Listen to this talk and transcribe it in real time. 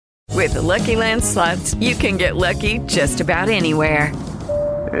With the Lucky Land Slots, you can get lucky just about anywhere.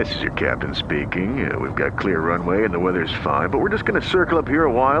 This is your captain speaking. We've got clear runway and the weather's fine, but we're just going to circle up here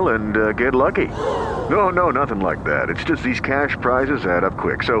a while and get lucky. No, nothing like that. It's just these cash prizes add up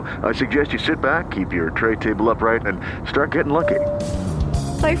quick. So I suggest you sit back, keep your tray table upright, and start getting lucky.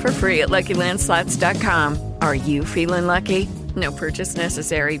 Play for free at LuckyLandSlots.com. Are you feeling lucky? No purchase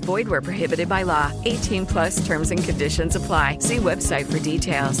necessary. Void where prohibited by law. 18 plus terms and conditions apply. See website for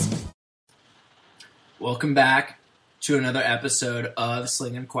details. Welcome back to another episode of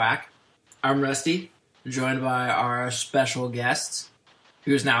Slingin Quack. I'm Rusty, joined by our special guest,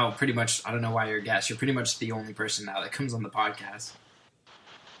 who's now pretty much, I don't know why you're a guest, you're pretty much the only person now that comes on the podcast.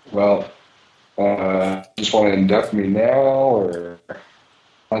 Well, just want to induct me now, or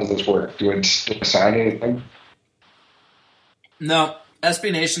how does this work? Do I sign anything? No,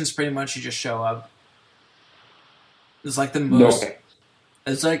 SB Nation's pretty much you just show up. It's like the most,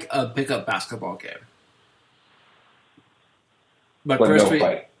 It's like a pickup basketball game. But first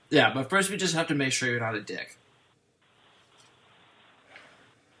fight. Yeah, but first we just have to make sure you're not a dick.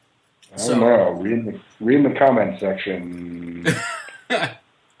 I don't know. Read the comment section.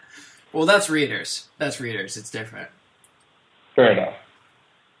 Well, that's readers. It's different. Fair enough.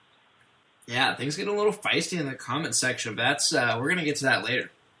 Yeah, things get a little feisty in the comment section, but that's we're gonna get to that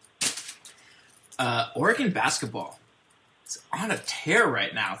later. Oregon basketball. It's on a tear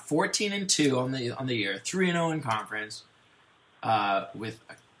right now. 14-2 on the year, 3-0 in conference. With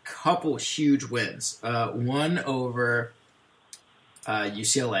a couple huge wins. One over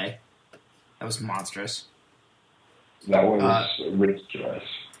UCLA. That was monstrous. That was ridiculous.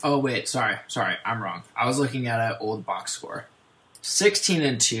 Oh, wait. Sorry. I'm wrong. I was looking at an old box score.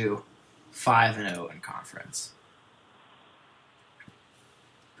 16-2, 5-0 in conference.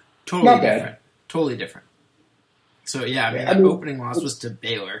 Totally Not bad. different. Totally different. So, yeah, the opening loss was to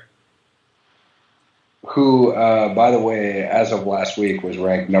Baylor. Who, by the way, as of last week, was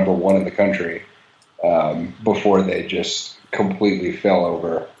ranked number 1 in the country before they just completely fell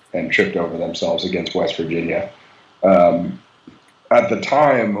over and tripped over themselves against West Virginia. At the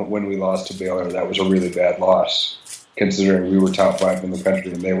time when we lost to Baylor, that was a really bad loss, considering we were top 5 in the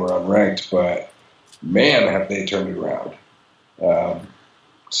country and they were unranked. But, man, have they turned it around.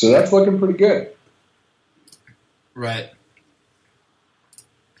 So that's looking pretty good. Right.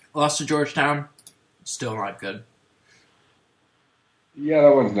 Lost to Georgetown. Still not good. Yeah,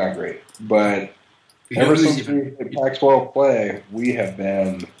 that one's not great. But ever since we hit Pac-12 play, we have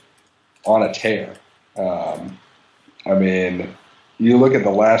been on a tear. You look at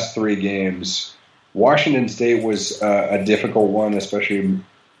the last 3 games, Washington State was a difficult one, especially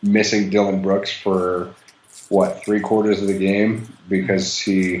missing Dylan Brooks for, 3/4 of the game because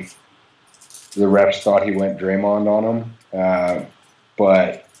the refs thought he went Draymond on him.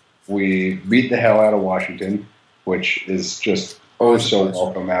 But we beat the hell out of Washington, which is just so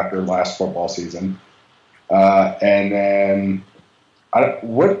welcome after last football season. And then,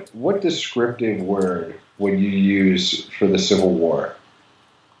 what descriptive word would you use for the Civil War?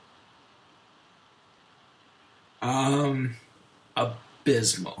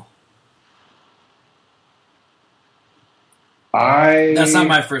 Abysmal. That's not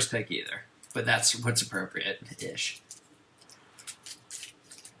my first pick either, but that's what's appropriate-ish.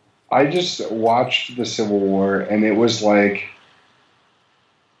 I just watched the Civil War, and it was like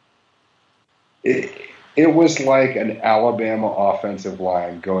it was like an Alabama offensive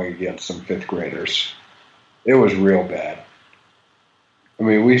line going against some 5th graders. It was real bad. I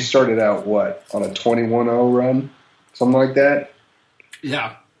mean, we started out, on a 21-0 run? Something like that?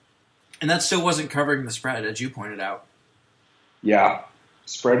 Yeah. And that still wasn't covering the spread, as you pointed out. Yeah.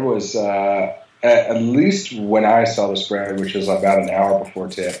 Spread was, at least when I saw the spread, which was about an hour before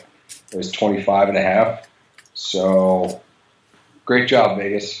tip, it was 25.5. So, great job,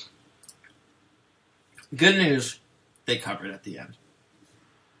 Vegas. Good news, they covered at the end.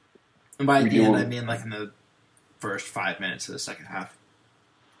 And by the end, I mean like in the first 5 minutes of the second half.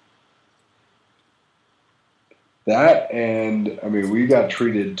 That and, we got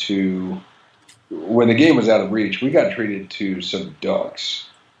treated to, when the game was out of reach, we got treated to some dunks.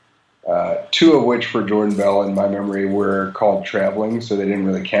 2 of which for Jordan Bell, in my memory, were called traveling, so they didn't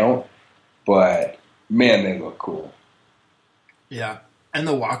really count. But, man, they look cool. Yeah. And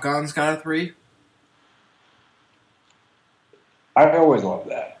the walk-ons got a 3? I always love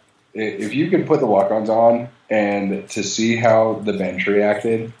that. If you can put the walk-ons on and to see how the bench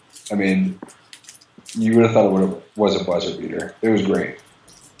reacted, you would have thought it was a buzzer beater. It was great.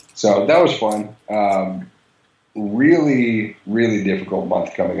 So that was fun. Really, really difficult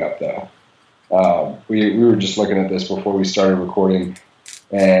month coming up, though. We were just looking at this before we started recording.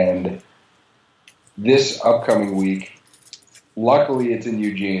 And this upcoming week, luckily it's in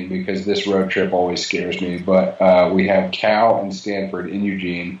Eugene because this road trip always scares me, but we have Cal and Stanford in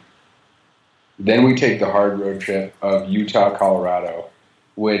Eugene. Then we take the hard road trip of Utah, Colorado,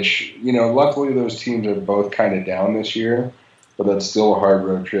 which, luckily those teams are both kind of down this year, but that's still a hard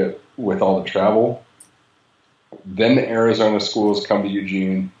road trip with all the travel. Then the Arizona schools come to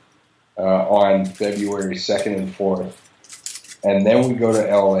Eugene on February 2nd and 4th. And then we go to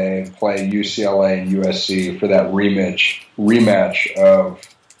LA and play UCLA and USC for that rematch of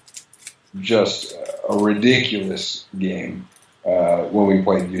just a ridiculous game when we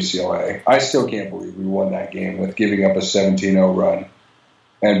played UCLA. I still can't believe we won that game with giving up a 17-0 run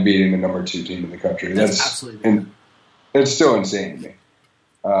and beating the number 2 team in the country. That's absolutely it's still insane to me.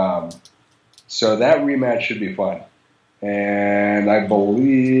 So that rematch should be fun. And I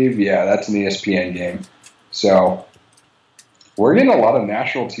believe, that's an ESPN game. So we're getting a lot of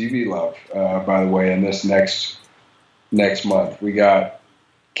national TV love, by the way, in this next month. We got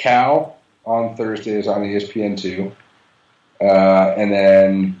Cal on Thursdays on ESPN2. And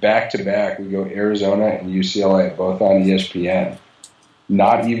then back-to-back, we go Arizona and UCLA, both on ESPN.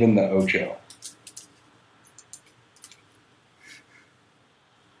 Not even the Ocho.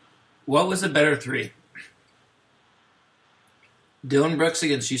 What was the better 3? Dylan Brooks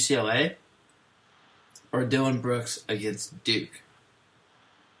against UCLA or Dylan Brooks against Duke?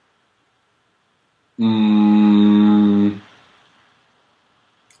 Dylan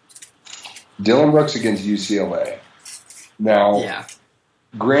Brooks against UCLA. Now,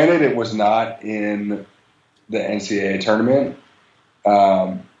 granted, it was not in the NCAA tournament,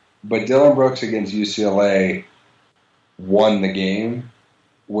 but Dylan Brooks against UCLA won the game.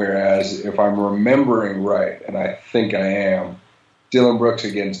 Whereas, if I'm remembering right, and I think I am, Dylan Brooks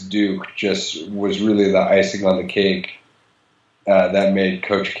against Duke just was really the icing on the cake that made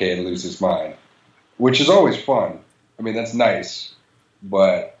Coach K lose his mind, which is always fun. I mean, that's nice,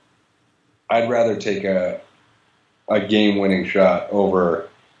 but I'd rather take a game-winning shot over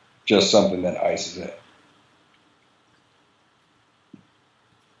just something that ices it.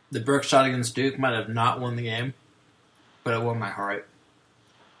 The Brooks shot against Duke might have not won the game, but it won my heart.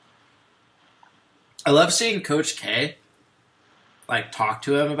 I love seeing Coach K talk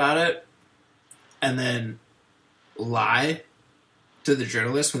to him about it and then lie to the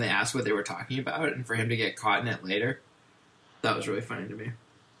journalists when they asked what they were talking about and for him to get caught in it later. That was really funny to me.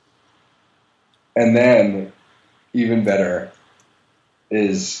 And then, even better,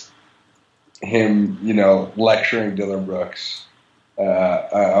 is him, lecturing Dylan Brooks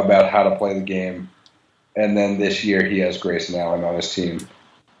about how to play the game. And then this year he has Grayson Allen on his team.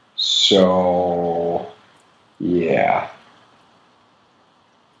 So, yeah.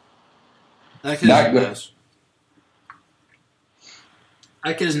 That kid is a mess.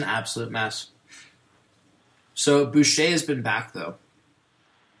 That kid is an absolute mess. So, Boucher has been back, though.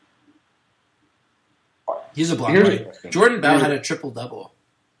 He's a block boy. Jordan Bell had a triple-double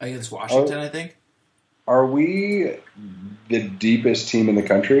against Washington, I think. Are we the deepest team in the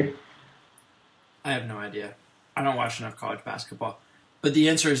country? I have no idea. I don't watch enough college basketball. But the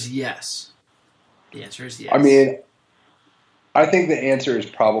answer is yes. The answer is yes. I mean, I think the answer is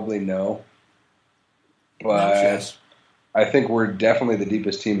probably no. But yes. I think we're definitely the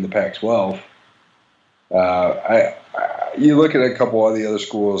deepest team in the Pac-12. You look at a couple of the other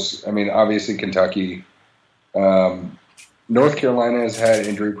schools. I mean, obviously Kentucky. North Carolina has had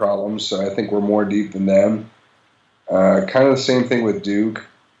injury problems, so I think we're more deep than them. Kind of the same thing with Duke.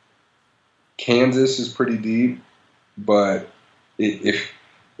 Kansas is pretty deep, but if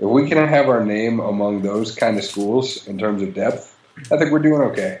we can have our name among those kind of schools in terms of depth, I think we're doing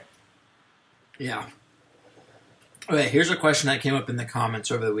okay. Yeah. Okay, here's a question that came up in the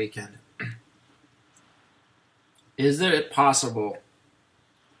comments over the weekend. Is it possible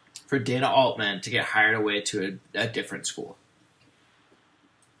for Dana Altman to get hired away to a different school?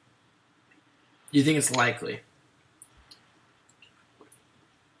 Do you think it's likely?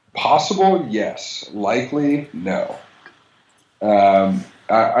 Possible, yes. Likely, no.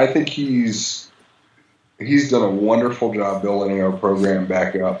 I think he's done a wonderful job building our program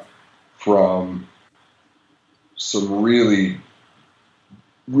back up from some really,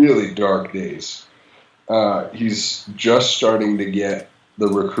 really dark days. He's just starting to get the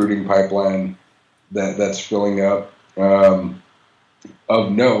recruiting pipeline that's filling up.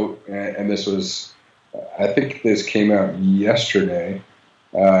 Of note, and this was, I think this came out yesterday,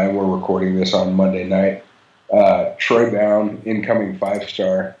 and we're recording this on Monday night. Troy Bound, incoming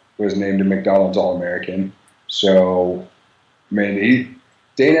 5-star, was named a McDonald's All-American. So, man,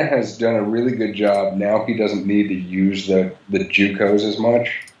 Dana has done a really good job. Now he doesn't need to use the JUCOs as much,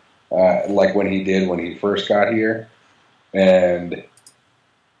 like when he did when he first got here. And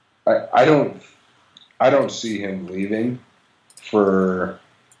I don't see him leaving for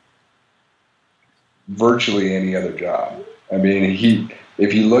virtually any other job. I mean,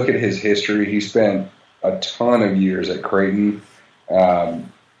 if you look at his history, he spent a ton of years at Creighton,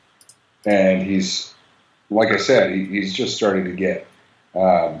 and he's, like I said, he's just starting to get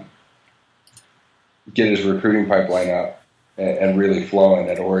his recruiting pipeline up and really flowing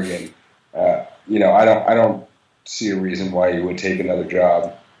at Oregon. I don't see a reason why he would take another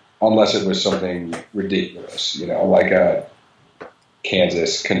job unless it was something ridiculous, like a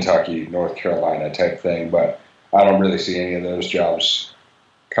Kansas, Kentucky, North Carolina type thing. But I don't really see any of those jobs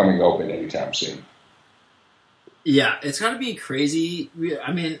coming open anytime soon. Yeah, it's got to be crazy.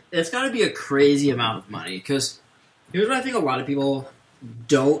 I mean, it's got to be a crazy amount of money, because here's what I think a lot of people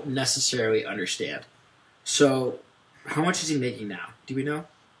don't necessarily understand. So, how much is he making now? Do we know?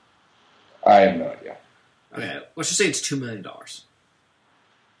 I have no idea. Okay, let's just say it's $2 million.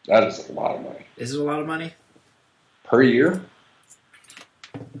 That is a lot of money. Is it a lot of money? Per year?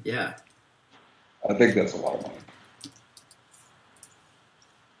 Yeah. I think that's a lot of money.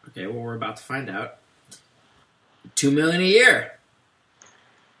 Okay, well, we're about to find out. $2 million a year.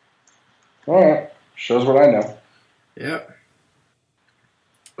 All right. Shows what I know. Yep.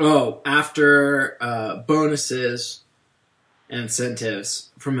 Oh, after bonuses and incentives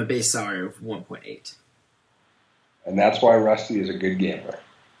from a base salary of 1.8. And that's why Rusty is a good gambler.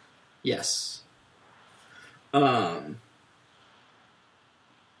 Yes.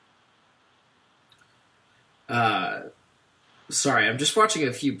 Sorry, I'm just watching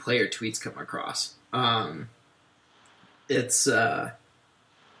a few player tweets come across. It's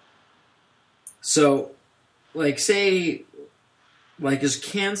so, like, say, like, is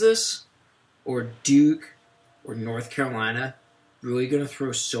Kansas or Duke or North Carolina really going to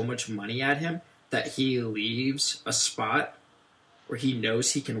throw so much money at him that he leaves a spot where he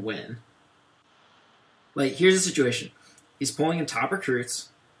knows he can win? Like, here's the situation. He's pulling in top recruits.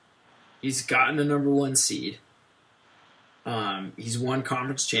 He's gotten a number 1 seed. He's won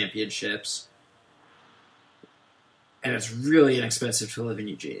conference championships. And it's really inexpensive to live in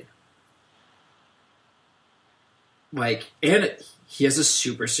Eugene. Like, and he has a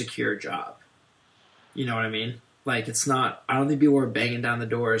super secure job. You know what I mean? Like, it's not, I don't think people are banging down the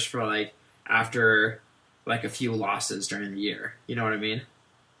doors for, like, after, like, a few losses during the year. You know what I mean?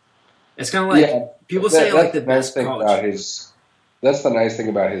 It's kind of like, people say, like, the best college. That's the nice thing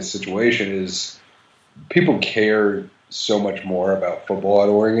about his situation is people care so much more about football at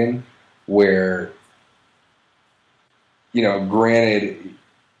Oregon, where, granted,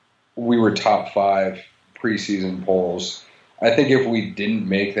 we were top 5 preseason polls. I think if we didn't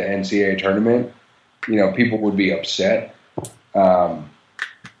make the NCAA tournament, people would be upset. But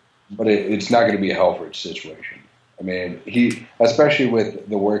it's not going to be a Helfrich situation. I mean, especially with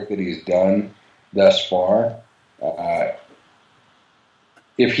the work that he's done thus far,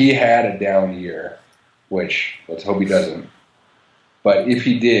 if he had a down year, which let's hope he doesn't, but if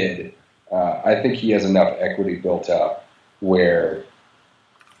he did, I think he has enough equity built up where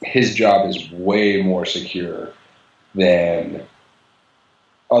his job is way more secure than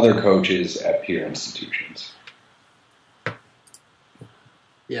other coaches at peer institutions.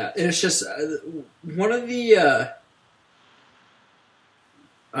 Yeah, and it's just one of the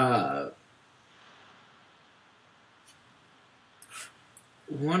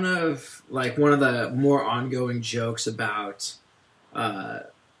one of the more ongoing jokes about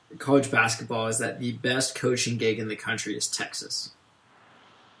college basketball is that the best coaching gig in the country is Texas,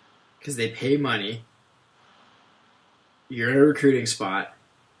 because they pay money, you're in a recruiting spot,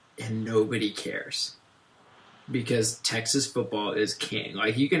 and nobody cares. Because Texas football is king.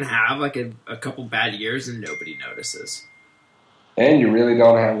 Like, you can have, like, a couple bad years and nobody notices. And you really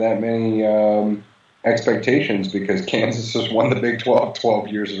don't have that many expectations because Kansas has won the Big 12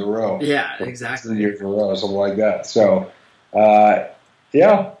 years in a row. Yeah, exactly. Years in a row, something like that. So,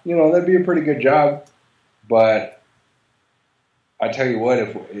 yeah, that'd be a pretty good job. But I tell you what,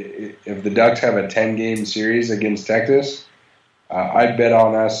 if the Ducks have a 10-game series against Texas, I'd bet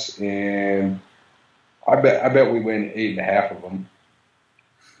on us, and I bet we win 8.5 of them.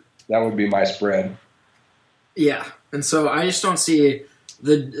 That would be my spread. Yeah, and so I just don't see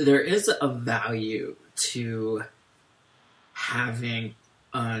there is a value to having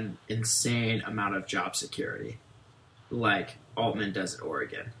an insane amount of job security, like Altman does at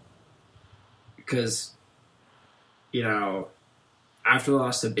Oregon, because after the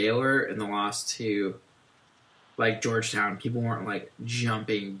loss to Baylor and the loss to like Georgetown, people weren't like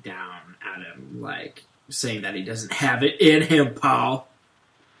jumping down at him, like saying that he doesn't have it in him, Paul.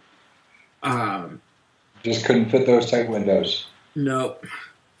 Just couldn't fit those tight windows. Nope.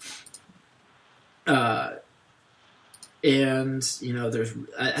 And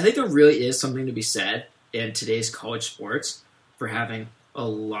I think there really is something to be said in today's college sports for having a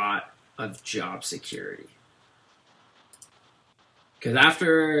lot of job security.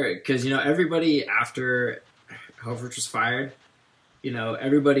 Because everybody after Hovert was fired,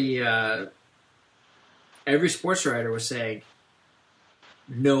 everybody, every sports writer was saying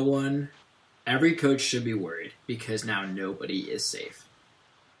every coach should be worried because now nobody is safe.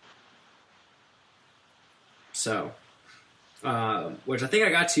 So, which I think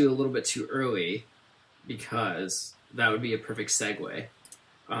I got to a little bit too early because that would be a perfect segue.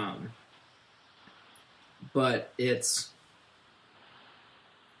 But it's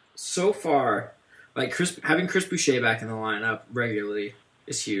so far, like having Chris Boucher back in the lineup regularly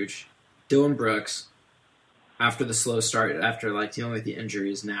is huge. Dylan Brooks, after the slow start, after like dealing with the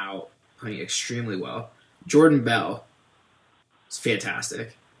injuries, now playing extremely well. Jordan Bell is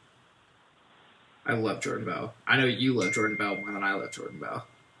fantastic. I love Jordan Bell. I know you love Jordan Bell more than I love Jordan Bell.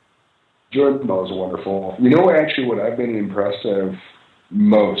 Jordan Bell is wonderful. Actually what I've been impressed of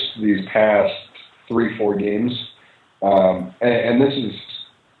most these past 3-4 games, and this is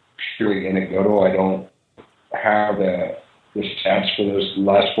purely anecdotal. I don't have the stats for those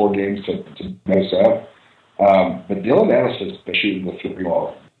last 4 games to mess up. But Dylan Ennis has been shooting the three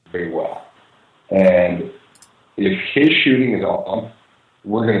ball very well. And if his shooting is on,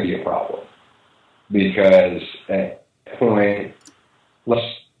 we're going to be a problem. Because at that point, let's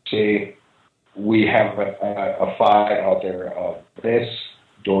say we have a five out there of this,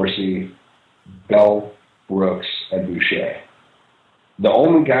 Dorsey, Bell, Brooks, and Boucher. The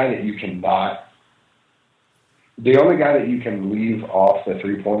only guy that you can leave off the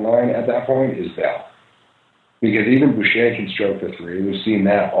 3-point line at that point is Bell. Because even Boucher can stroke the three. We've seen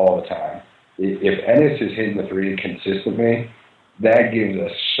that all the time. If Ennis is hitting the three consistently, that gives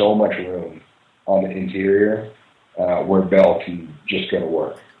us so much room on the interior where Bell can just go to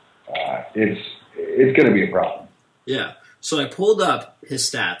work. It's going to be a problem. Yeah. So I pulled up his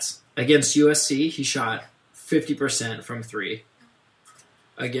stats. Against USC, he shot 50% from three.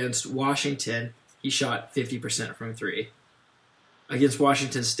 Against Washington, he shot 50% from three. Against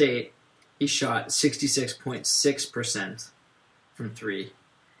Washington State, he shot 66.6% from three.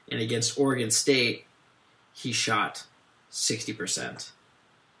 And against Oregon State, he shot 60%.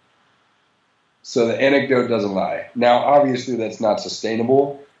 So the anecdote doesn't lie. Now, obviously, that's not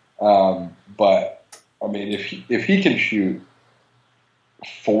sustainable. But, I mean, if he can shoot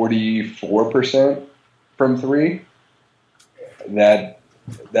 44% from three,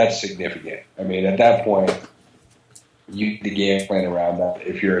 that's significant. I mean, at that point, you need to game plan around that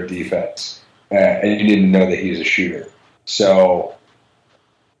if you're a defense. And you need to know that he's a shooter. So,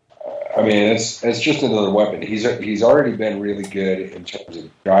 I mean, it's just another weapon. He's already been really good in terms of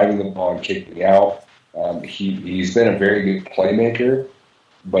driving the ball and kicking out. He's been a very good playmaker.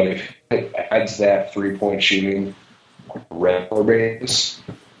 But if it adds that 3-point shooting on a regular basis,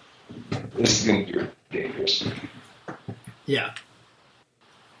 this is going to be dangerous. Yeah.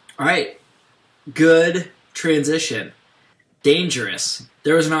 All right. Good transition. Dangerous.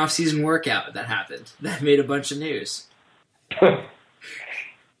 There was an off-season workout that happened that made a bunch of news.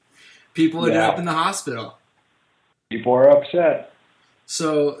 People ended up in the hospital. People are upset.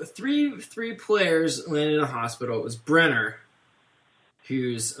 So three players landed in the hospital. It was Brenner,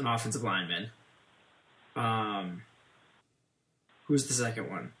 who's an offensive lineman. Who's the second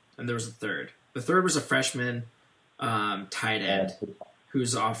one? And there was a third. The third was a freshman tight end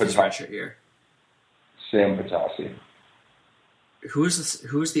who's off his redshirt year. Sam Patasi. Who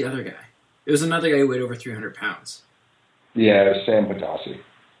was the other guy? It was another guy who weighed over 300 pounds. Yeah, it was Sam Patasi.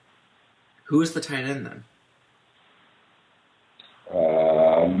 Who was the tight end then?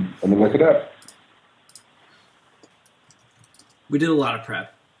 Let me look it up. We did a lot of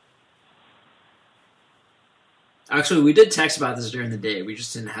prep. Actually, we did text about this during the day. We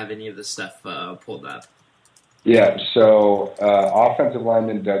just didn't have any of this stuff pulled up. Yeah, so offensive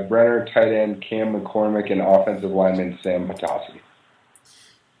lineman Doug Brenner, tight end Cam McCormick, and offensive lineman Sam Patasi.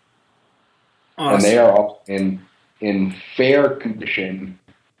 Awesome. And they are all in fair condition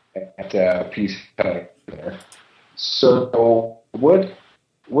at Peace there. So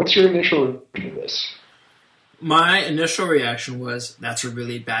what's your initial reaction to this? My initial reaction was, that's a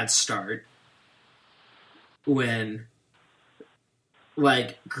really bad start. When,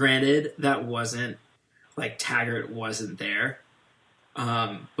 granted, that wasn't, Taggart wasn't there.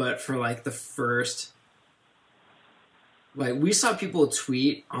 But for, the first like we saw people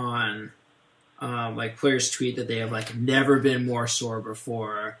tweet on, like players tweet that they have like never been more sore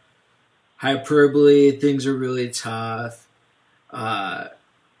before. Hyperbole, things are really tough. And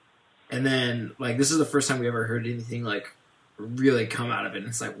then like this is the first time we ever heard anything like really come out of it. And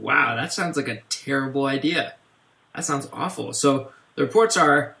it's like, wow, that sounds like a terrible idea. That sounds awful. So the reports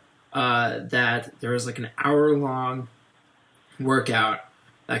are that there was like an hour-long workout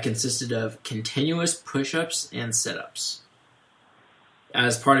that consisted of continuous push-ups and sit-ups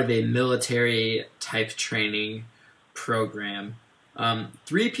as part of a military-type training program.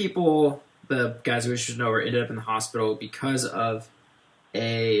 3 people, the guys we should know, were ended up in the hospital because of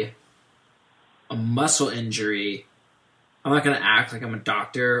a muscle injury. I'm not going to act like I'm a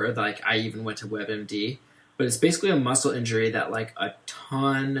doctor or like I even went to WebMD, but it's basically a muscle injury that like that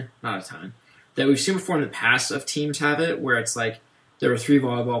we've seen before in the past of teams have it, where it's like there were 3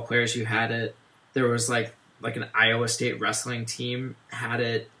 volleyball players who had it. There was like an Iowa State wrestling team had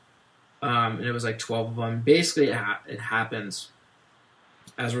it, and it was like 12 of them. Basically, it happens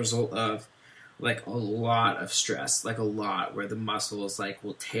as a result of like a lot of stress, like a lot, where the muscles like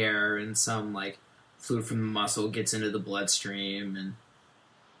will tear and some like fluid from the muscle gets into the bloodstream, and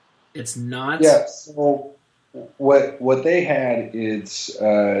it's not. Yeah. So what they had is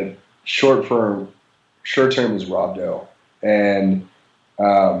short term is rhabdo, and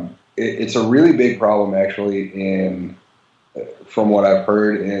it's a really big problem actually from what I've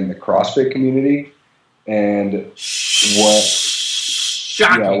heard in the CrossFit community, and shocking.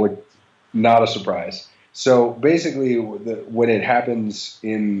 Not a surprise. So basically, when it happens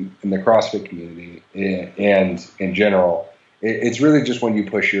in the CrossFit community and in general, it's really just when you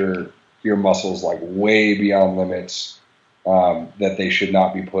push your muscles like way beyond limits that they should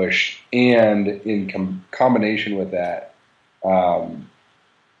not be pushed, and in combination with that,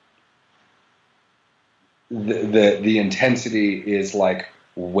 the intensity is like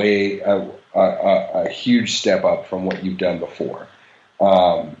way a huge step up from what you've done before.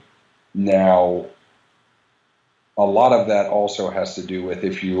 Now, a lot of that also has to do with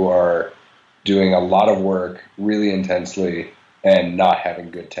if you are doing a lot of work really intensely and not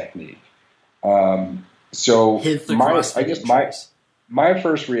having good technique. So my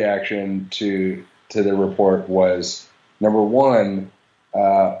first reaction to the report was, number one,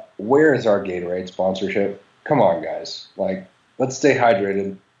 where is our Gatorade sponsorship? Come on, guys. Like, let's stay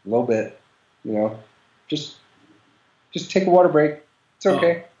hydrated a little bit, just take a water break. It's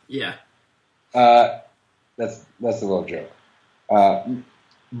okay. Yeah. That's a little joke.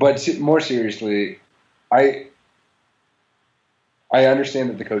 But more seriously, I understand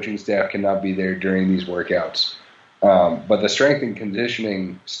that the coaching staff cannot be there during these workouts, but the strength and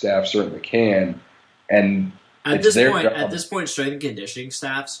conditioning staff certainly can. And at this point, strength and conditioning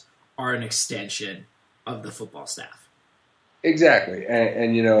staffs are an extension of the football staff. Exactly,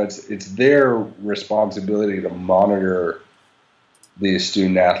 and it's their responsibility to monitor these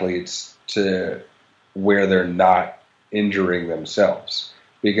student athletes to where they're not injuring themselves.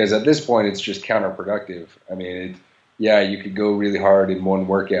 Because at this point, it's just counterproductive. I mean, you could go really hard in one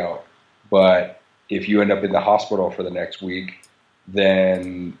workout, but if you end up in the hospital for the next week,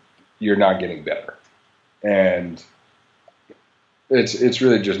 then you're not getting better. And it's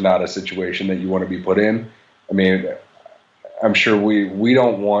really just not a situation that you want to be put in. I mean, I'm sure we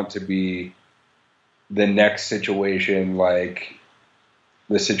don't want to be the next situation like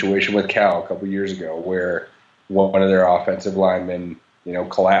the situation with Cal a couple years ago, where one of their offensive linemen,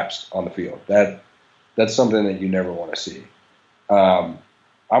 collapsed on the field. That's something that you never want to see. I'm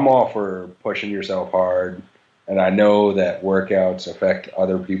all for pushing yourself hard, and I know that workouts affect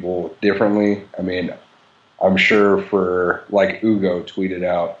other people differently. I mean, I'm sure like Ugo tweeted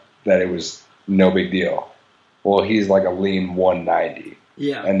out that it was no big deal. Well, he's like a lean 190.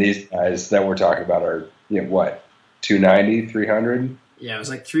 Yeah. And these guys that we're talking about are, 290, 300? Yeah, it was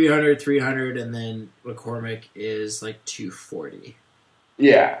like 300, and then McCormick is like 240.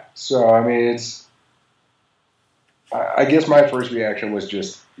 Yeah, so, I mean, I guess my first reaction was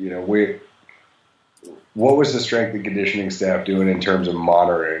just, what was the strength and conditioning staff doing in terms of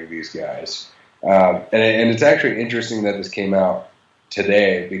monitoring these guys? And it's actually interesting that this came out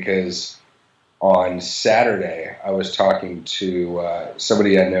today, because on Saturday I was talking to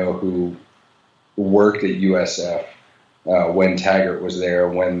somebody I know who worked at USF when Taggart was there,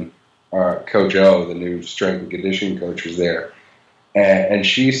 when Coach O, the new strength and conditioning coach, was there. And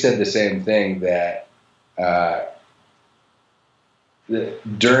she said the same thing, that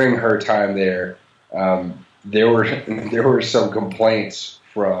during her time there, there were some complaints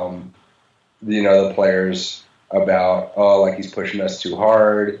from the players about, like he's pushing us too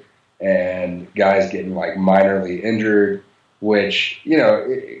hard, and guys getting like minorly injured, which,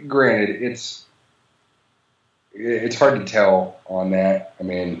 granted, it's hard to tell on that. I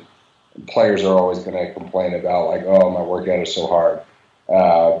mean, players are always going to complain about like, oh, my workout is so hard.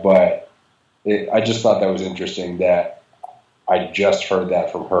 But I just thought that was interesting that I just heard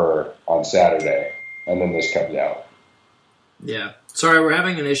that from her on Saturday, and then this comes out. Yeah. Sorry, we're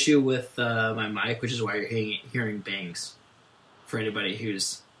having an issue with my mic, which is why you're hearing bangs for anybody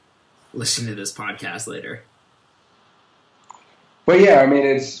who's listening to this podcast later. But yeah, I mean,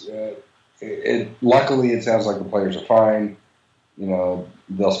 luckily it sounds like the players are fine. They'll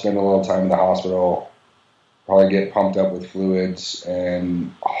spend a little time in the hospital, probably get pumped up with fluids,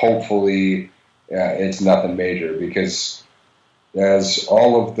 and hopefully it's nothing major, because as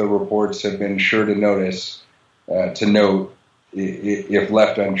all of the reports have been sure to note, if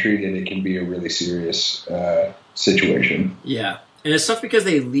left untreated, it can be a really serious situation. Yeah, and it's tough because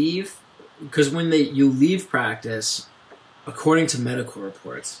because when you leave practice, according to medical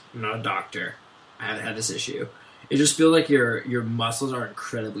reports, I'm not a doctor, I haven't had this issue, it just feels like your muscles are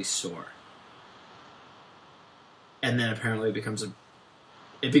incredibly sore. And then apparently it becomes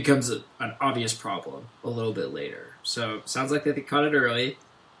an obvious problem a little bit later. So it sounds like they caught it early.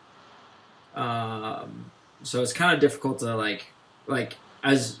 So it's kind of difficult to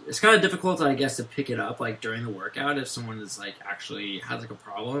it's kind of difficult, I guess, to pick it up like during the workout if someone is like actually has like a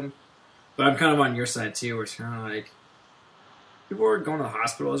problem. But I'm kind of on your side too, where it's kind of like people are going to the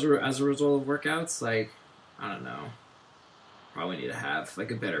hospital as a result of workouts. Like, I don't know. Probably need to have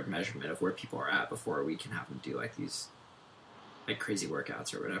like a better measurement of where people are at before we can have them do like these like crazy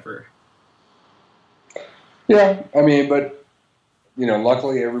workouts or whatever. Yeah, I mean, but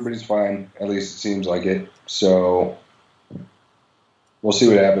luckily everybody's fine. At least it seems like it. So we'll see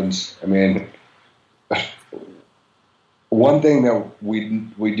what happens. I mean, one thing that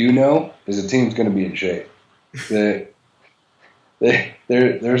we do know is the team's going to be in shape. There's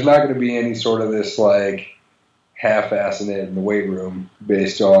not going to be any sort of this like half-assing it in the weight room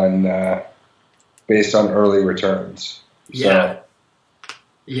based on early returns. Yeah. So.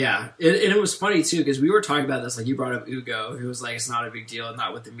 Yeah. And it was funny too, because we were talking about this, like you brought up Ugo, who was like, it's not a big deal,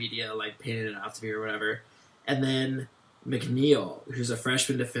 not with the media like painting it out to be or whatever. And then McNeil, who's a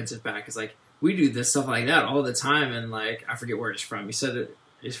freshman defensive back, is like, we do this stuff like that all the time. And like, I forget where he's from. He said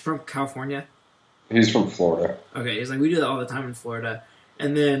he's from California. He's from Florida. Okay. He's like, we do that all the time in Florida.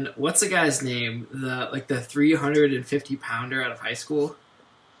 And then what's the guy's name? The 350-pounder out of high school.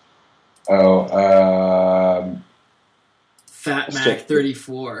 Oh, Fat Mac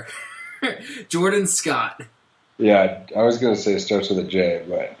 34. Jordan Scott. Yeah, I was going to say it starts with a J,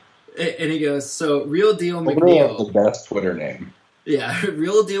 but. And he goes, so Real Deal McNeil. The best Twitter name. Yeah,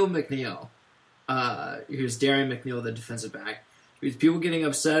 Real Deal McNeil. Here's Darian McNeil, the defensive back. Here's people getting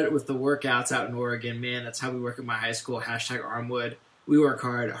upset with the workouts out in Oregon. Man, that's how we work at my high school. #Armwood. We work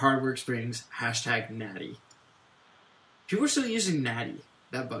hard. Hard work springs. #Natty. People are still using Natty.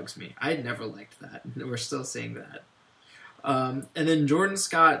 That bugs me. I never liked that. We're still saying that. And then Jordan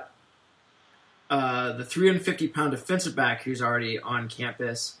Scott, the 350-pound defensive back who's already on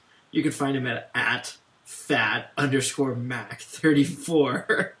campus. You can find him at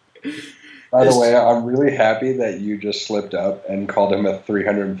fat_Mac34. By the way, I'm really happy that you just slipped up and called him a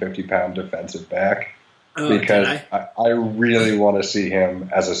 350-pound defensive back. Because I really want to see him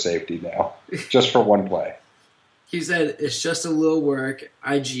as a safety now, just for one play. He said, it's just a little work,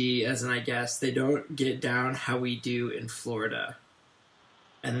 IG, as in I guess, they don't get down how we do in Florida.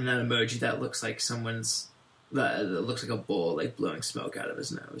 And then that emoji that looks like that looks like a bull, like blowing smoke out of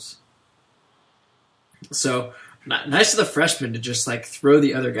his nose. So, nice of the freshman to just like throw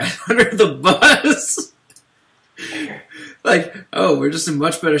the other guy under the bus. Like, oh, we're just in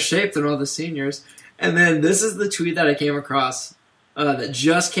much better shape than all the seniors. And then this is the tweet that I came across, that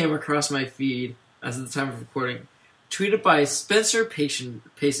just came across my feed as of the time of recording. Tweeted by Spencer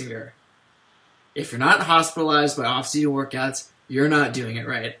Pasinger. If you're not hospitalized by off-season workouts, you're not doing it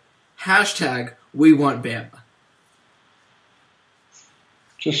right. #we want Bama.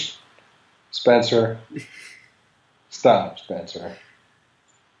 Just, Spencer. Stop, Spencer.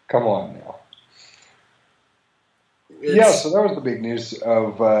 Come on now. Yeah, so that was the big news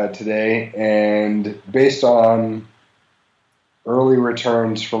of today, and based on early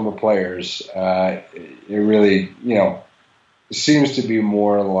returns from the players, it really, seems to be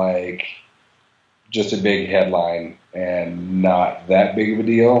more like just a big headline and not that big of a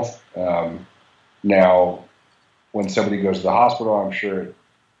deal. Now, when somebody goes to the hospital, I'm sure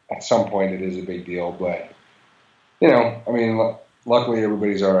at some point it is a big deal, but, luckily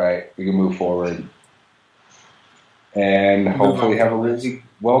everybody's all right. We can move forward. And hopefully have a really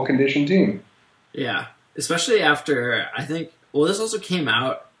well-conditioned team. Yeah, especially after, I think, well, this also came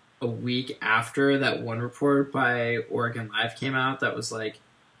out a week after that one report by Oregon Live came out that was like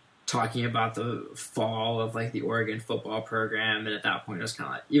talking about the fall of like the Oregon football program, and at that point it was kind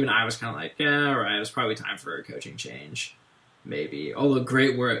of like, even I was kind of like, yeah, all right, it was probably time for a coaching change, maybe. Although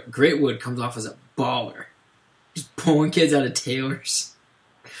Greatwood comes off as a baller, just pulling kids out of tailors.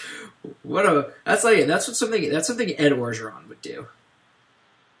 That's something Ed Orgeron would do.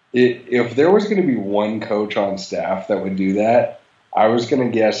 If there was going to be one coach on staff that would do that, I was going to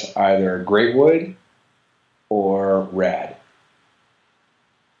guess either Greatwood or Rad.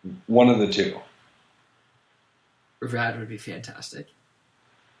 One of the two. Rad would be fantastic.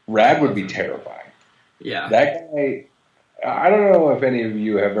 Rad would be terrifying. Yeah. That guy, I don't know if any of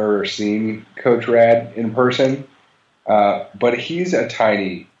you have ever seen Coach Rad in person, but he's a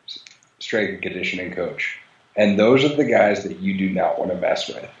tiny strength and conditioning coach. And those are the guys that you do not want to mess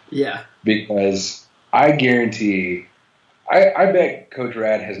with. Yeah. Because I guarantee, I bet Coach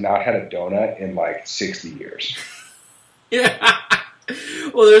Rad has not had a donut in like 60 years. Yeah.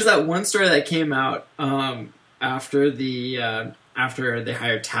 Well, there's that one story that came out after they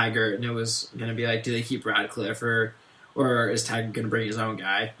hired Taggart, and it was going to be like, do they keep Radcliffe or is Taggart going to bring his own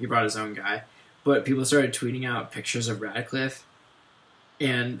guy? He brought his own guy. But people started tweeting out pictures of Radcliffe,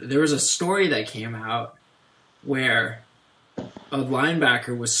 and there was a story that came out where a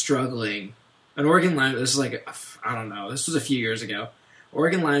linebacker was struggling. An Oregon linebacker, this is like, I don't know, this was a few years ago.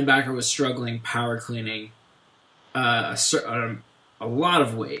 Oregon linebacker was struggling power cleaning a lot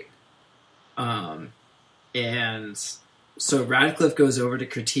of weight. And so Radcliffe goes over to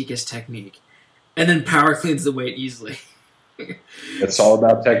critique his technique and then power cleans the weight easily. It's all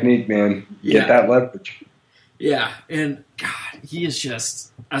about technique, man. Get that leverage. Yeah, and God, he is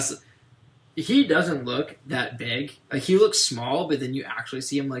just... He doesn't look that big. Like, he looks small, but then you actually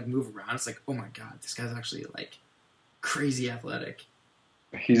see him, like, move around. It's like, oh my God, this guy's actually, like, crazy athletic.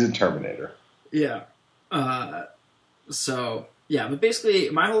 He's a Terminator. Yeah. So, yeah, but basically,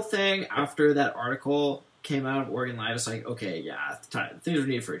 my whole thing after that article came out of Oregon Live is like, okay, yeah, things are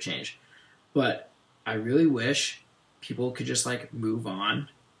needed for a change. But I really wish people could just, like, move on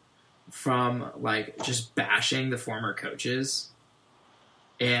from, like, just bashing the former coaches.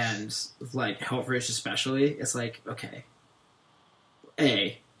 And, like, Helfrich especially, it's like, okay,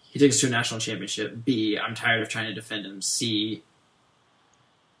 A, he took us to a national championship. B, I'm tired of trying to defend him. C,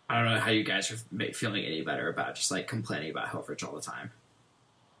 I don't know how you guys are feeling any better about just, like, complaining about Helfrich all the time.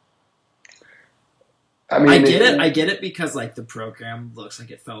 I mean, I get it because, like, the program looks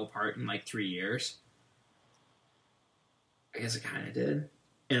like it fell apart in, like, 3 years. I guess it kind of did,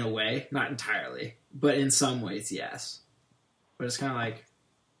 in a way. Not entirely, but in some ways, yes. But it's kind of like,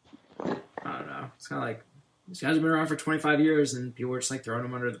 I don't know. It's kind of like, these guys have been around for 25 years, and people are just, like, throwing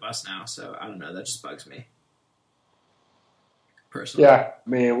them under the bus now. So, I don't know. That just bugs me. Personally. Yeah. I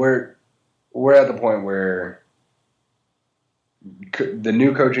mean, we're at the point where the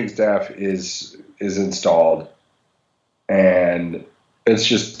new coaching staff is installed, and it's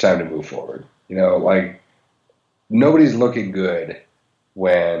just time to move forward. You know, like, nobody's looking good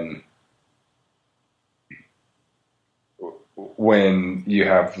when you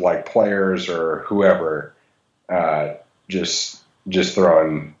have, like, players or whoever just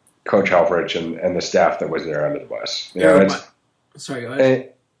throwing Coach Helfrich and the staff that was there under the bus. You know, sorry, go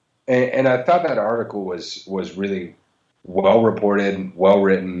ahead. And I thought that article was really well reported, well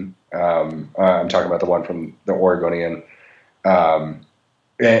written. I'm talking about the one from the Oregonian.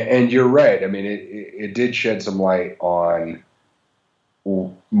 And you're right. I mean, it did shed some light on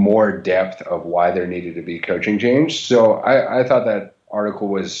more depth of why there needed to be coaching change. So I thought that article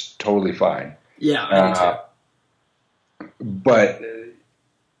was totally fine. Yeah, I do too. But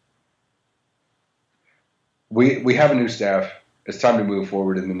we have a new staff. It's time to move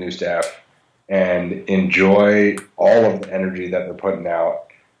forward in the new staff and enjoy all of the energy that they're putting out.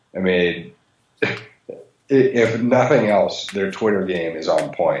 I mean, if nothing else, their Twitter game is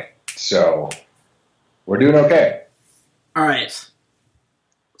on point. So we're doing okay. All right.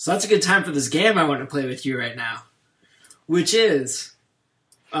 So that's a good time for this game I want to play with you right now, which is,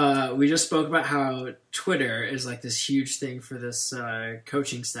 we just spoke about how Twitter is like this huge thing for this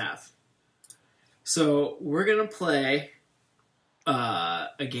coaching staff. So we're going to play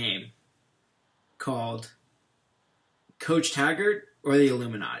a game called Coach Taggart or the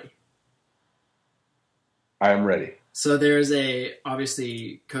Illuminati. I am ready. So there's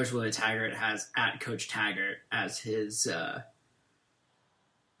obviously Coach Willie Taggart has @CoachTaggart as his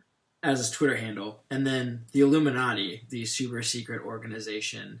Twitter handle. And then the Illuminati, the super secret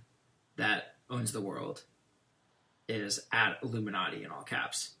organization that owns the world, is at Illuminati in all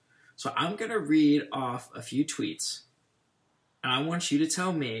caps. So I'm going to read off a few tweets, and I want you to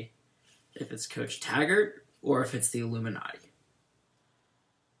tell me if it's Coach Taggart or if it's the Illuminati.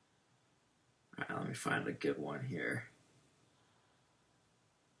 All right, let me find a good one here.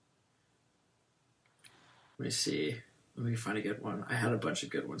 Let me see. Let me find a good one. I had a bunch of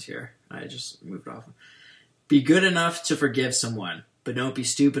good ones here. I just moved off. Be good enough to forgive someone, but don't be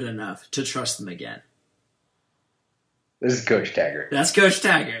stupid enough to trust them again. This is Coach Taggart. That's Coach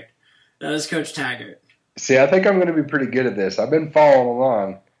Taggart. That is Coach Taggart. See, I think I'm going to be pretty good at this. I've been following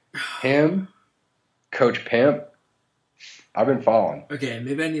along. Him, Coach Pimp, I've been following. Okay,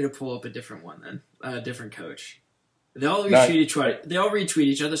 maybe I need to pull up a different one then. A different coach. They all retweet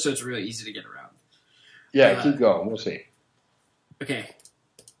each other, so it's really easy to get around. Yeah, keep going. We'll see. Okay.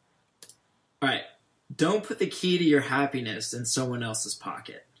 All right. Don't put the key to your happiness in someone else's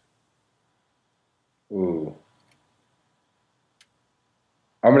pocket. Ooh.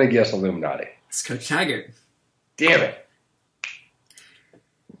 I'm going to guess Illuminati. It's Coach Taggart. Damn it.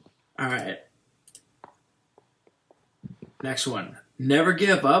 All right. Next one. Never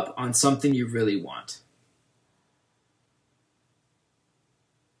give up on something you really want.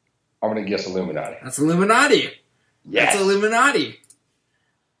 I'm going to guess Illuminati. That's Illuminati. Yes. That's Illuminati.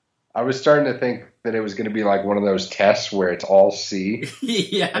 I was starting to think that it was going to be like one of those tests where it's all C.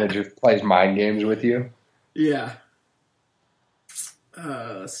 Yeah. And it just plays mind games with you. Yeah.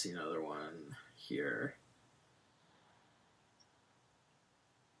 Let's see another one here.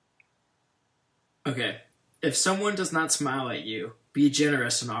 Okay. If someone does not smile at you, be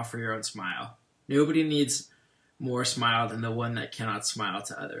generous and offer your own smile. Nobody needs more smile than the one that cannot smile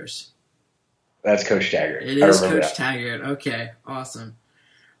to others. That's Coach Taggart. It is Coach Taggart. Okay, awesome.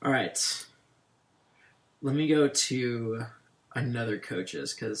 All right. Let me go to another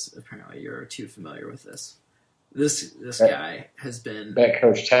coach's because apparently you're too familiar with this. This guy has been... Bet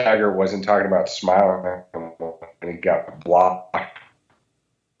Coach Taggart wasn't talking about smiling and he got blocked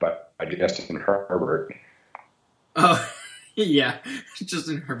by Justin Herbert. Oh, yeah.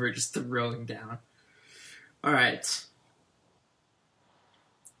 Justin Herbert just throwing down. All right.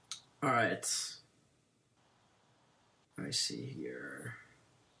 Let me see here.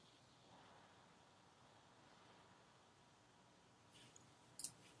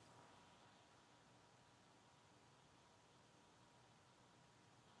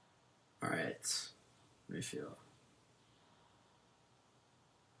 All right. Let me feel.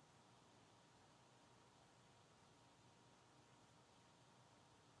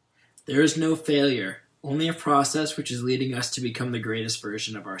 There is no failure, only a process which is leading us to become the greatest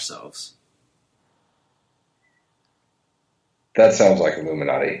version of ourselves. That sounds like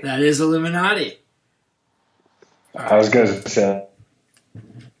Illuminati. That is Illuminati. I was going to say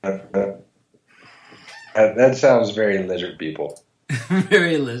that sounds very lizard people.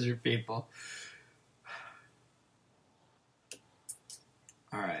 Very lizard people.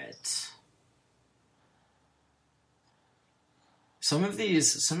 All right. Some of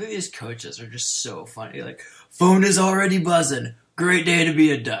these coaches are just so funny. Like, phone is already buzzing. Great day to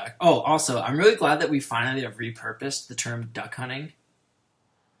be a duck. Oh, also, I'm really glad that we finally have repurposed the term duck hunting.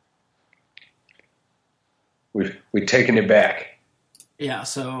 We've taken it back. Yeah,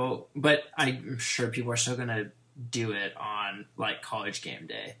 so, but I'm sure people are still going to do it on, like, college game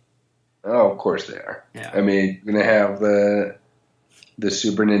day. Oh, of course they are. Yeah. I mean, you're going to have the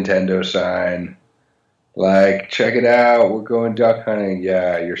Super Nintendo sign. Like, check it out, we're going duck hunting.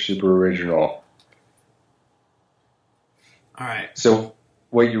 Yeah, you're super original. All right. So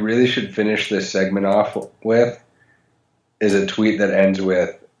what you really should finish this segment off with is a tweet that ends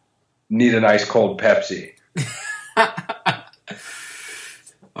with, need an ice cold Pepsi.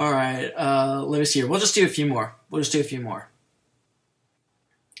 All right. Let me see here. We'll just do a few more.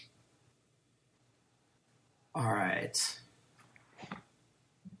 All right.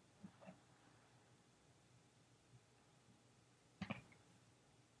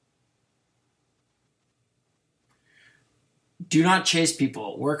 Do not chase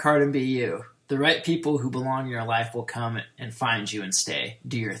people. Work hard and be you. The right people who belong in your life will come and find you and stay.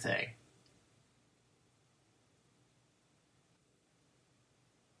 Do your thing.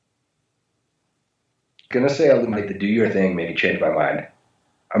 Gonna say Illuminati, the do your thing made me change my mind.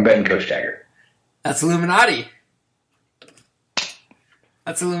 I'm betting Coach Taggart. That's Illuminati.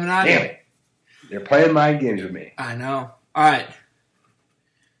 Damn it. They're playing mind games with me. I know. All right.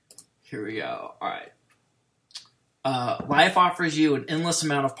 Here we go. All right. Life offers you an endless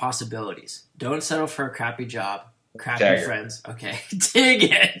amount of possibilities. Don't settle for a crappy job, crappy Taggart. friends. Okay,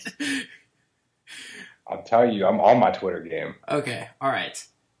 dig it. I'll tell you, I'm on my Twitter game. Okay, all right.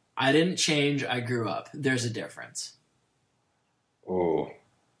 I didn't change. I grew up. There's a difference. Ooh.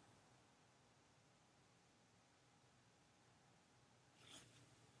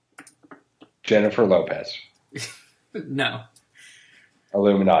 Jennifer Lopez. No.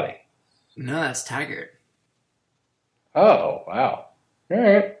 Illuminati. No, that's Taggart. Oh, wow. All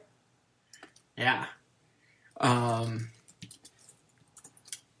right. Yeah. I'm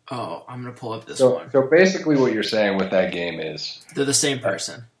going to pull up this one. So basically what you're saying with that game is... They're the same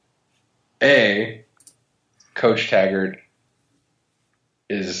person. A, Coach Taggart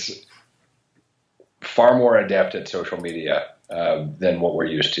is far more adept at social media than what we're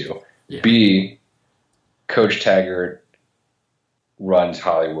used to. Yeah. B, Coach Taggart runs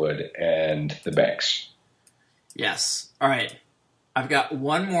Hollywood and the banks. Yes. All right. I've got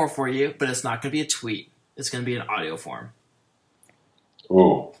one more for you, but it's not going to be a tweet. It's going to be an audio form.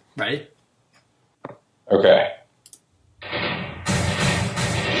 Ooh. Ready? Okay.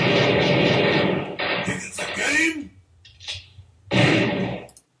 It's a game.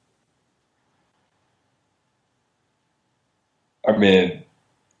 I mean,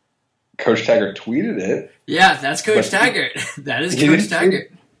 Coach Taggart tweeted it. Yeah, that's Coach Taggart. That is Coach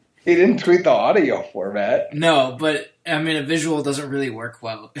Taggart. He didn't tweet the audio format. No, but I mean, a visual doesn't really work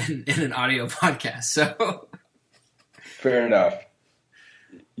well in an audio podcast. So Fair enough.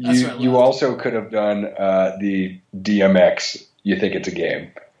 You also could have done the DMX. You think it's a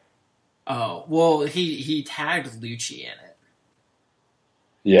game? Oh well, he tagged Lucci in it.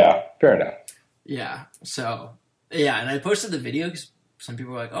 Yeah, fair enough. Yeah. So yeah, and I posted the video because some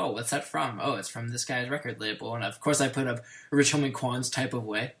people were like, "Oh, what's that from?" Oh, it's from this guy's record label, and of course I put up Rich Homie Quan's Type of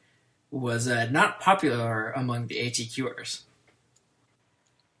Way was not popular among the ATQers,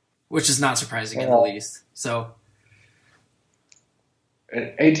 which is not surprising in the least. So.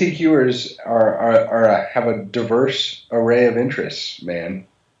 ATQers have a diverse array of interests, man.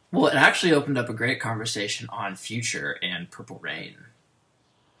 Well, it actually opened up a great conversation on Future and Purple Rain.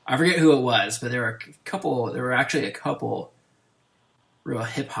 I forget who it was, but there were actually a couple real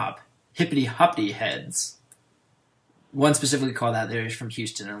hippity hoppity heads. One specifically called out there is from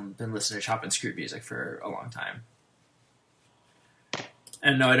Houston and been listening to Chop and Screw music for a long time.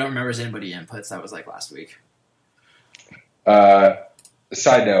 And no, I don't remember his anybody inputs. That was like last week.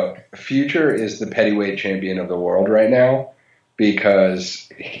 Side note, Future is the pettyweight champion of the world right now because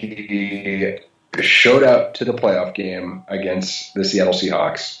he showed up to the playoff game against the Seattle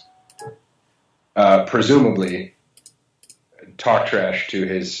Seahawks, presumably talk trash to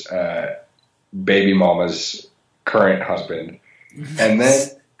his baby mama's current husband, and then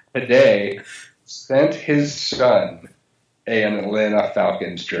today sent his son an Atlanta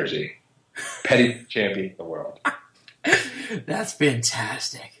Falcons jersey. Petty champion of the world. That's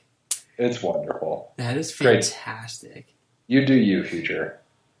fantastic. It's wonderful. That is fantastic. Great. You do you, Future.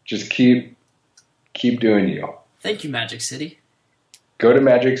 Just keep doing you. Thank you, Magic City. Go to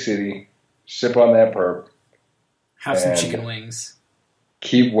Magic City, sip on that perp. Have some chicken wings.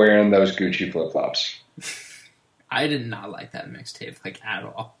 Keep wearing those Gucci flip-flops. I did not like that mixtape, like, at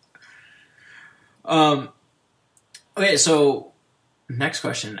all. Okay, so, next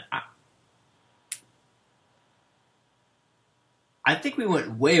question. I think we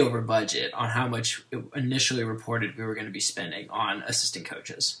went way over budget on how much it initially reported we were going to be spending on assistant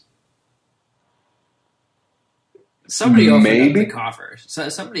coaches. Somebody opened up the coffers. So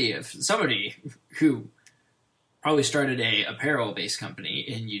somebody who probably started a apparel-based company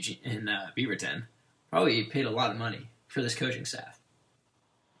in Beaverton probably paid a lot of money for this coaching staff.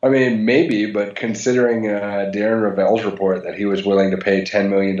 I mean, maybe, but considering Darren Ravel's report that he was willing to pay $10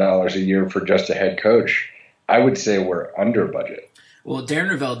 million a year for just a head coach, I would say we're under budget. Well, Darren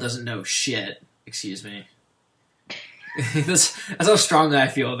Ravel doesn't know shit. Excuse me. That's how strongly I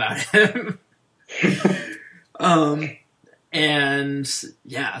feel about him. And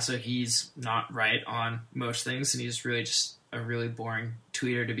yeah, so he's not right on most things, and he's really just a really boring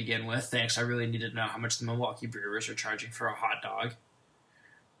tweeter to begin with. Thanks. I really needed to know how much the Milwaukee Brewers are charging for a hot dog.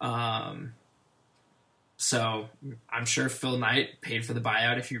 So I'm sure Phil Knight paid for the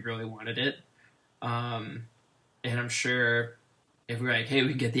buyout if you really wanted it. And I'm sure if we're like, hey, we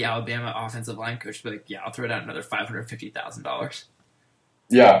can get the Alabama offensive line coach, be like, yeah, I'll throw down another $550,000.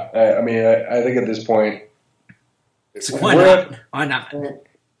 Yeah, I mean, I think at this point, so why not? Why not?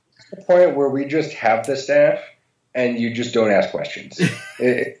 It's the point where we just have the staff, and you just don't ask questions.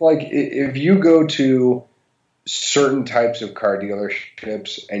 It's like if you go to certain types of car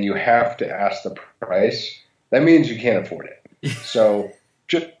dealerships and you have to ask the price, that means you can't afford it. So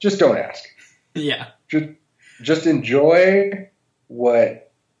just don't ask. Yeah. Just enjoy what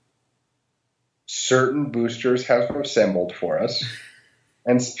certain boosters have assembled for us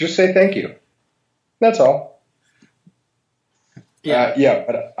and just say thank you. That's all.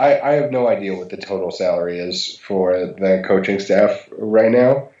 But I have no idea what the total salary is for the coaching staff right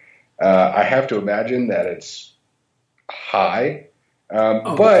now. I have to imagine that it's high.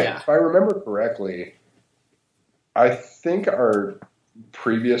 If I remember correctly, I think our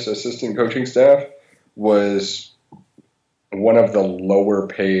previous assistant coaching staff was one of the lower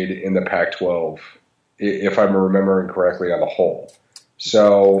paid in the Pac-12, if I'm remembering correctly, on the whole.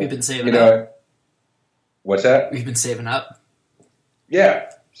 So we've been saving up. What's that? We've been saving up.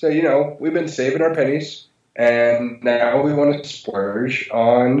 Yeah. So, we've been saving our pennies, and now we want to splurge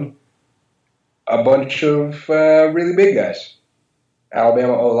on a bunch of really big guys.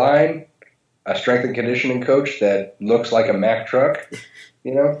 Alabama O-line, a strength and conditioning coach that looks like a Mack truck.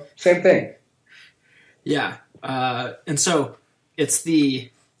 Same thing. Yeah. And so it's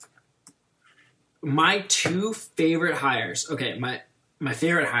my two favorite hires. Okay, my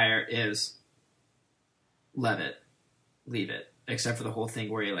favorite hire is leave it, except for the whole thing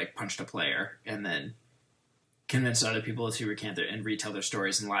where he punched a player and then convinced other people to recant and retell their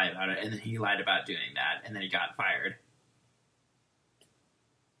stories and lie about it, and then he lied about doing that, and then he got fired.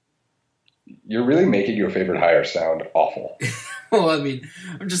 You're really making your favorite hire sound awful. Well, I mean,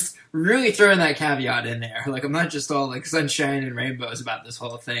 I'm just really throwing that caveat in there. I'm not just all sunshine and rainbows about this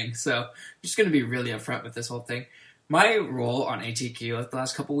whole thing. So I'm just going to be really upfront with this whole thing. My role on ATQ the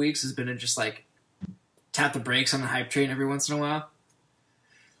last couple weeks has been to just tap the brakes on the hype train every once in a while.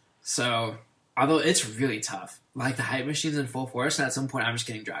 So, although it's really tough, the hype machine's in full force, and at some point I'm just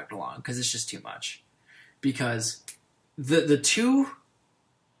getting dragged along because it's just too much. Because the two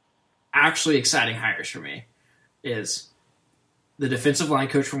actually exciting hires for me is the defensive line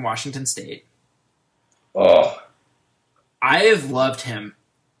coach from Washington State. Oh. I have loved him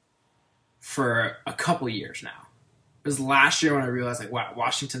for a couple years now. It was last year when I realized, wow,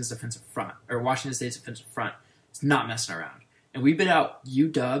 Washington State's defensive front is not messing around. And we bid out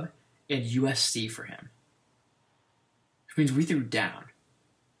UW and USC for him. Which means we threw down.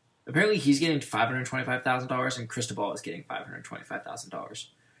 Apparently he's getting $525,000 and Cristobal is getting $525,000.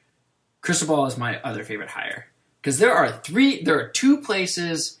 Cristobal is my other favorite hire. Because there are two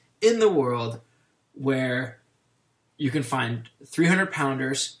places in the world where you can find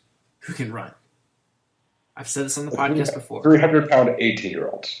 300-pounders who can run. I've said this on the podcast before. 300-pound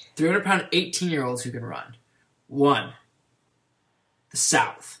 18-year-olds. 300-pound 18-year-olds who can run. One, the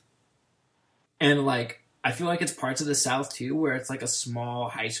South. And, I feel like it's parts of the South, too, where it's a small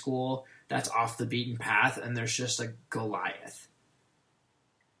high school that's off the beaten path, and there's just a Goliath.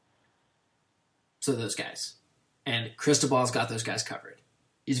 So those guys. And Cristobal's got those guys covered.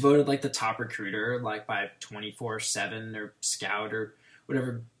 He's voted the top recruiter by 24/7 or Scout or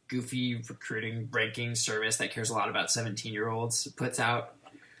whatever goofy recruiting ranking service that cares a lot about 17-year-olds puts out.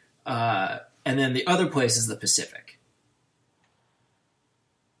 And then the other place is the Pacific.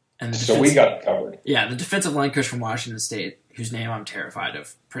 And so we got it covered. Yeah, the defensive line coach from Washington State, whose name I'm terrified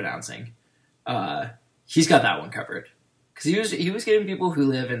of pronouncing, he's got that one covered. Because he was getting people who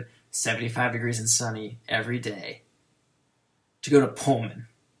live in 75 degrees and sunny every day to go to Pullman.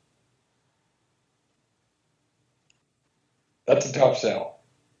 That's a tough sell.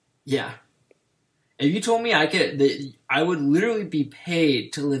 Yeah. If you told me I would literally be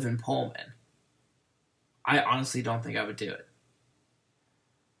paid to live in Pullman, I honestly don't think I would do it.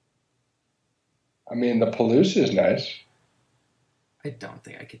 I mean, the Palouse is nice. I don't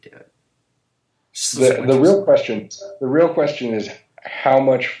think I could do it. The real question is, how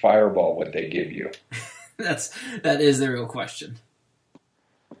much Fireball would they give you? that is the real question.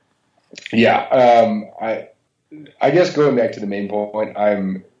 Yeah, I guess going back to the main point,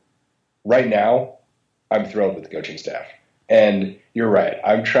 right now I'm thrilled with the coaching staff, and you're right.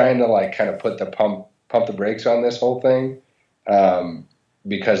 I'm trying to kind of put the pump the brakes on this whole thing,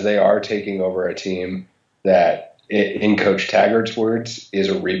 because they are taking over a team that, in Coach Taggart's words, is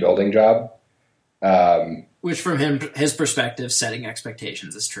a rebuilding job. Which, from his perspective, setting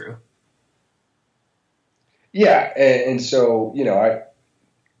expectations is true. Yeah, and so,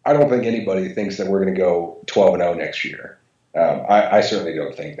 I don't think anybody thinks that we're going to go 12-0 next year. I certainly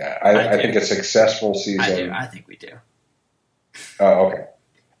don't think that. I think a successful season... I do. I think we do. Oh, okay.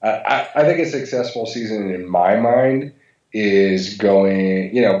 I think a successful season, in my mind, is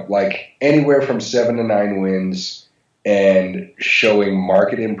going, anywhere from 7 to 9 wins and showing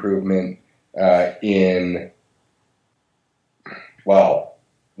market improvement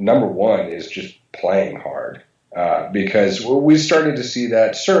number one is just playing hard, because we started to see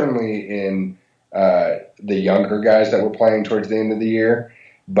that certainly in the younger guys that were playing towards the end of the year.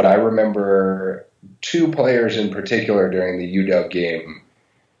 But I remember two players in particular during the UW game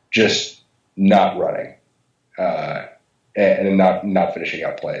just not running. and not finishing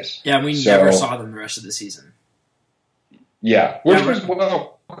out plays. Yeah, we never saw them the rest of the season. Yeah, which was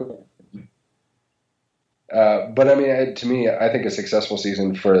but I mean, to me, I think a successful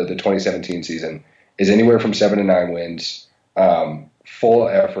season for the 2017 season is anywhere from 7 to 9 wins, full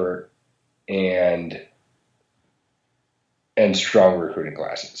effort, and strong recruiting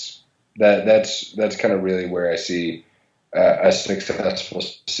classes. That's kind of really where I see a successful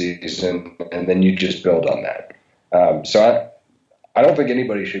season, and then you just build on that. So I don't think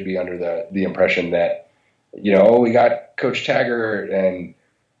anybody should be under the impression that, we got Coach Taggart and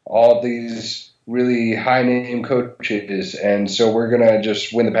all these really high-name coaches, and so we're going to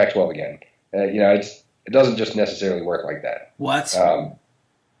just win the Pac-12 again. It doesn't just necessarily work like that. What?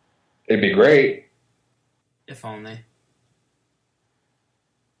 It'd be great. If only.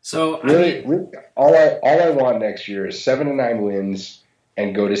 So really, all I want next year is 7 to 9 wins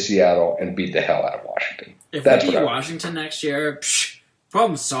and go to Seattle and beat the hell out of Washington. If we beat Washington next year,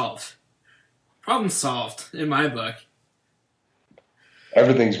 problem solved. Problem solved in my book.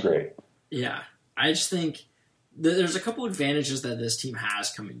 Everything's great. Yeah, I just think there's a couple advantages that this team has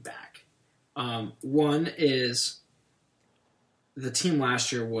coming back. One is the team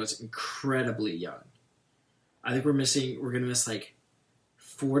last year was incredibly young. I think we're going to miss like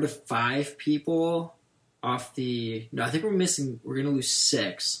 4 to 5 people off the. No, I think we're going to lose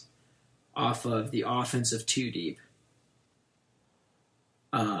 6 off of the offensive 2 deep.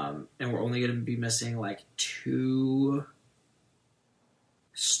 And we're only going to be missing like 2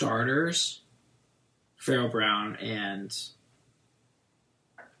 starters, Farrell Brown and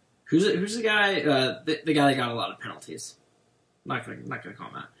who's the guy? The guy that got a lot of penalties. Not gonna call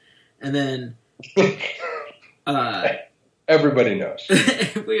him out. And then everybody knows.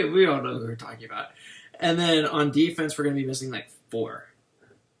 we all know who we're talking about. And then on defense, we're gonna be missing like 4.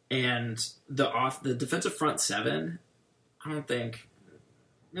 And the defensive front 7, I don't think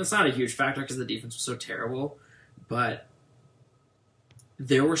it's not a huge factor because the defense was so terrible, but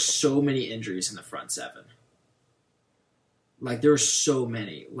there were so many injuries in the front 7. Like, there were so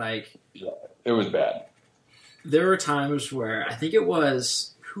many. Like, yeah, it was bad. There were times where I think it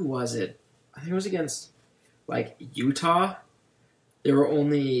was, who was it? I think it was against, like, Utah. There were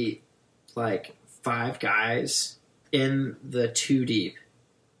only, like, 5 guys in the 2 deep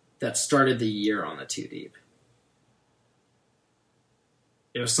that started the year on the 2 deep.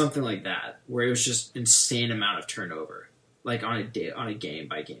 It was something like that, where it was just insane amount of turnover, like on a game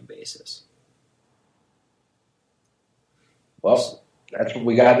by game basis. Well, that's what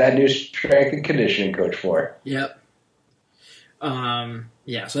we got that new strength and conditioning coach for. Yep.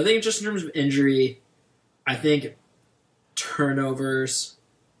 Yeah, so I think just in terms of injury, I think turnovers,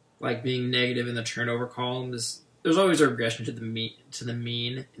 like being negative in the turnover column, there's always a regression to the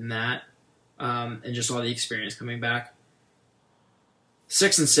mean in that, and just all the experience coming back.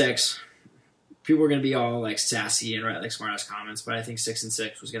 6-6, people are going to be all like sassy and write like smart ass comments, but I think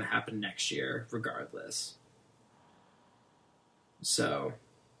 6-6 was going to happen next year regardless. So,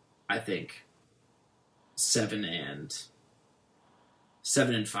 I think 7-5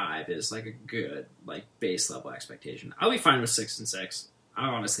 is like a good like base level expectation. I'll be fine with 6-6.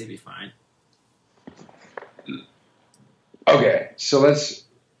 I'll honestly be fine. Okay, so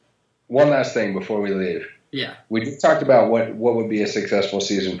one last thing before we leave. Yeah. We just talked about what would be a successful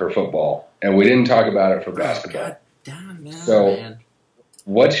season for football, and we didn't talk about it for basketball. God damn, man. So, man.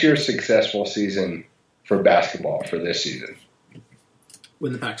 What's your successful season for basketball for this season?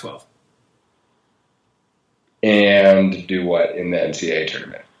 Win the Pac-12. And do what in the NCAA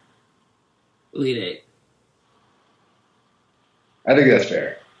tournament? Elite 8. I think that's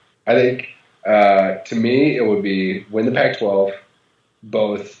fair. I think, to me, it would be win the Pac-12,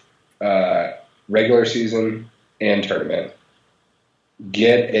 both regular season and tournament.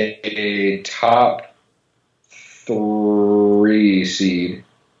 Get a top 3 seed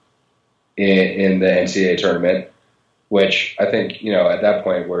in the NCAA tournament, which I think, at that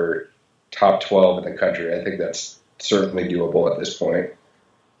point we're top 12 in the country. I think that's certainly doable at this point.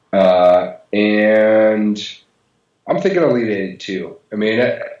 And I'm thinking Elite 8 too. I mean,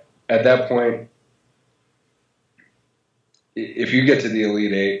 at that point, if you get to the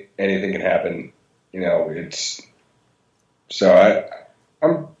Elite 8, anything can happen. It's so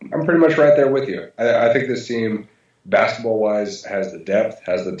I'm pretty much right there with you. I think this team, basketball-wise, has the depth,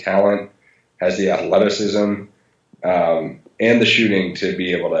 has the talent, has the athleticism, and the shooting to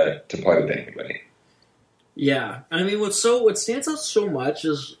be able to play with anybody. Yeah, I mean, what stands out so much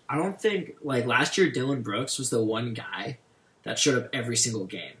is I don't think like last year Dylan Brooks was the one guy that showed up every single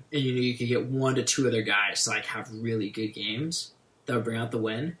game, and you could get 1 to 2 other guys to like have really good games that would bring out the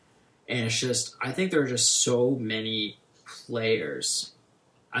win. And it's just I think there are just so many players.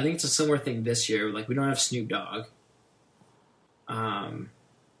 I think it's a similar thing this year. Like, we don't have Snoop Dogg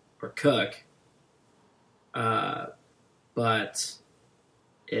or Cook, but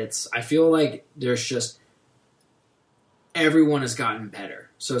I feel like there's just everyone has gotten better.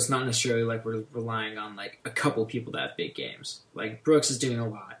 So it's not necessarily like we're relying on like a couple people that have big games. Like Brooks is doing a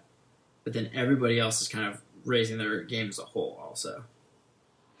lot, but then everybody else is kind of raising their game as a whole also.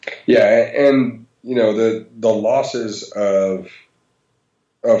 Yeah, and you know the losses of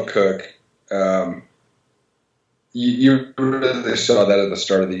Cook, you really saw that at the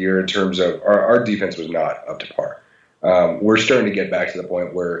start of the year in terms of our defense was not up to par. We're starting to get back to the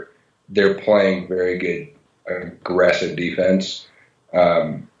point where they're playing very good, aggressive defense,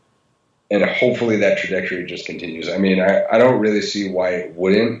 and hopefully that trajectory just continues. I mean, I don't really see why it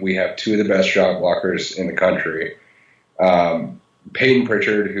wouldn't. We have two of the best shot blockers in the country. Peyton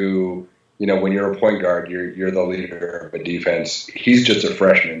Pritchard, who, you know, when you're a point guard, you're the leader of a defense. He's just a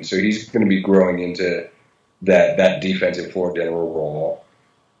freshman, so he's going to be growing into that defensive floor general role.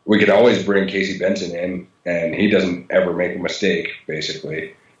 We could always bring Casey Benson in, and he doesn't ever make a mistake,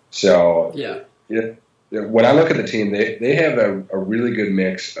 basically. So yeah. When I look at the team, they have a really good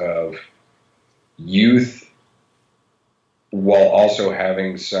mix of youth while also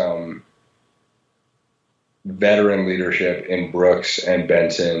having some veteran leadership in Brooks and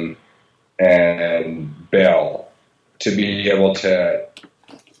Benson and Bell to be able to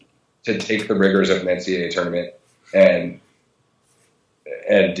take the rigors of an NCAA tournament and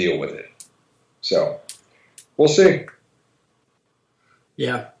deal with it. So we'll see.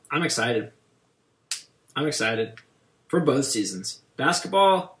 Yeah, I'm excited. For both seasons.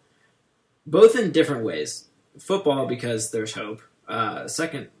 Basketball, both in different ways. Football, because there's hope.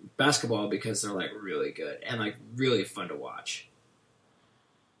 Second, basketball, because they're like really good and like really fun to watch.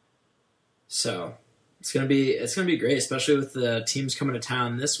 So it's gonna be great, especially with the teams coming to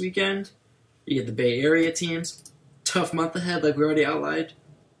town this weekend. You get the Bay Area teams. Tough month ahead, like we already outlined.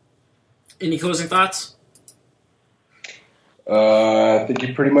 Any closing thoughts? I think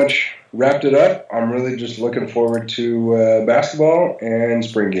you pretty much wrapped it up. I'm really just looking forward to basketball and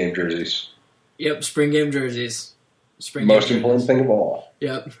spring game jerseys. Yep, spring game jerseys. Most important thing of all.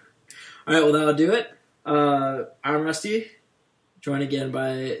 Yep. All right, well, that'll do it. I'm Rusty, joined again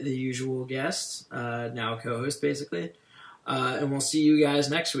by the usual guest, now co-host, basically. And we'll see you guys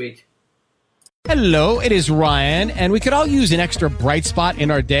next week. Hello, it is Ryan, and we could all use an extra bright spot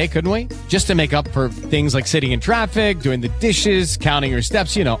in our day, couldn't we? Just to make up for things like sitting in traffic, doing the dishes, counting your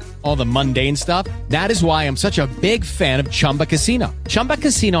steps, you know, all the mundane stuff. That is why I'm such a big fan of Chumba Casino. Chumba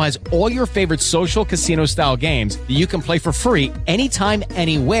Casino has all your favorite social casino-style games that you can play for free anytime,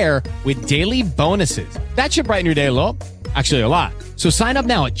 anywhere with daily bonuses. That should brighten your day a little. Actually, a lot. So sign up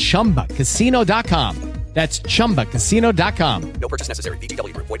now at ChumbaCasino.com. That's ChumbaCasino.com. No purchase necessary.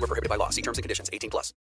 VGW Group. Void where prohibited by law. See terms and conditions. 18+.